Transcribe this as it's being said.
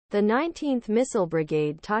The 19th Missile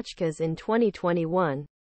Brigade Tochkas in 2021.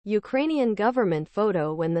 Ukrainian government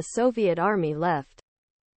photo when the Soviet army left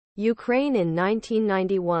Ukraine in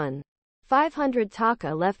 1991. 500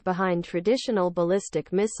 Tochka left behind traditional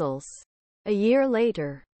ballistic missiles. A year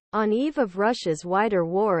later, on eve of Russia's wider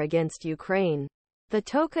war against Ukraine, the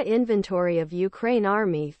Tochka inventory of Ukraine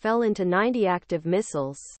Army fell into 90 active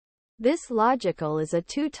missiles. This logical is a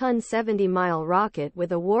 2-ton 70-mile rocket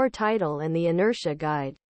with a war title and the inertia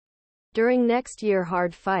guide. During next year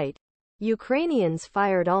hard fight, Ukrainians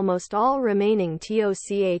fired almost all remaining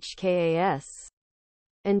Tochkas.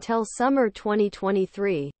 Until summer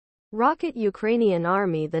 2023, rocket Ukrainian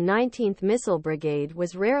Army the 19th Missile Brigade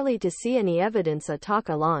was rarely to see any evidence of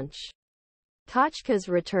Tochka launch. Tochkas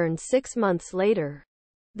returned 6 months later.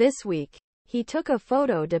 This week, he took a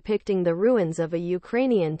photo depicting the ruins of a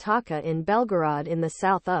Ukrainian Tockka in Belgorod in the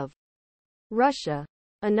south of Russia.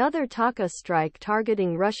 Another Tochka strike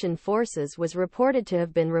targeting Russian forces was reported to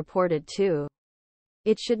have been reported too.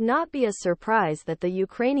 It should not be a surprise that the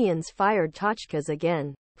Ukrainians fired Tochkas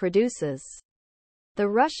again.Produces. The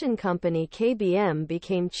Russian company KBM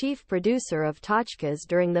became chief producer of Tochkas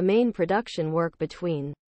during the main production work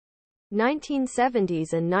between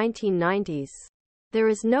 1970s and 1990s. There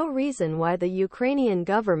is no reason why the Ukrainian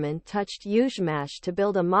government touched Yuzhmash to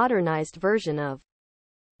build a modernized version of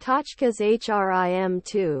Tochka's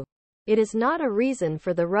HRIM-2. It is not a reason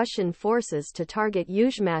for the Russian forces to target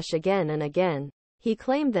Yuzhmash again and again. He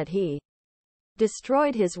claimed that he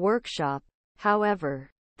destroyed his workshop. However,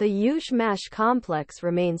 the Yuzhmash complex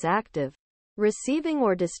remains active, receiving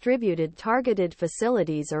or distributed targeted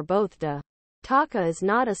facilities or both. The Tochka is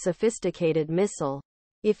not a sophisticated missile.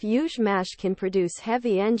 If Yuzhmash can produce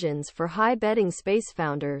heavy engines for high bedding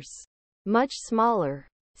spacefounders, much smaller,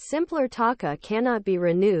 simpler Tochka cannot be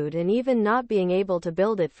renewed, and even not being able to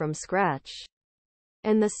build it from scratch.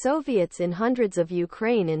 And the Soviets in hundreds of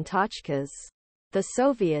Ukraine in Tochkas. The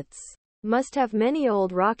Soviets must have many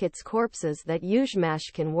old rockets corpses that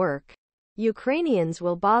Yuzhmash can work. Ukrainians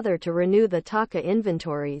will bother to renew the Tochka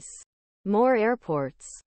inventories. More airports,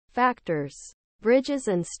 factors, bridges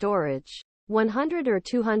and storage. 100 or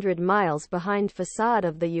 200 miles behind Facade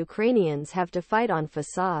of the Ukrainians have to fight on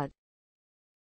Facade.